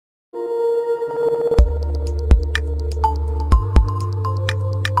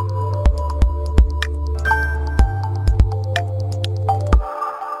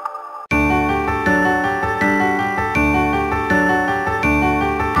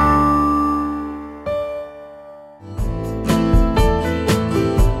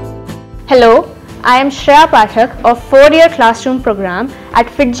Hello, I am Shreya Pathak of 4-year classroom program at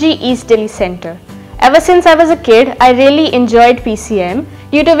FIITJEE East Delhi Center. Ever since I was a kid, I really enjoyed PCM,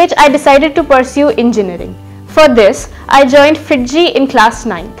 due to which I decided to pursue engineering. For this, I joined FIITJEE in class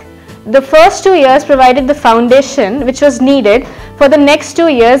 9th. The first 2 years provided the foundation which was needed for the next 2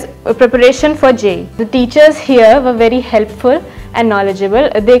 years preparation for JEE. The teachers here were very helpful and knowledgeable.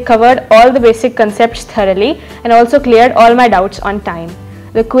 They covered all the basic concepts thoroughly and also cleared all my doubts on time.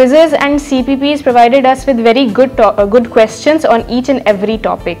 The quizzes and CPPs provided us with very good questions on each and every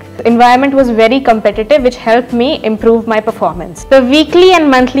topic. The environment was very competitive, which helped me improve my performance. The weekly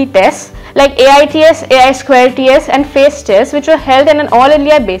and monthly tests like AITS, AI2TS and FACE tests, which were held on an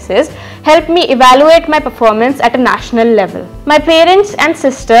all-India basis, helped me evaluate my performance at a national level. My parents and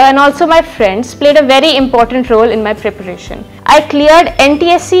sister and also my friends played a very important role in my preparation. I cleared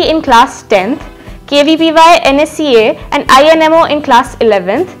NTSC in class 10th, KVPY, NSCA and INMO in class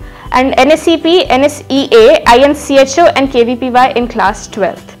 11th, and NSCP, NSEA, INCHO and KVPY in class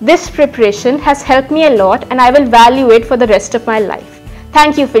 12th. This preparation has helped me a lot and I will value it for the rest of my life.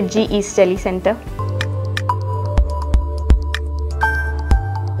 Thank you FIITJEE East Delhi Center.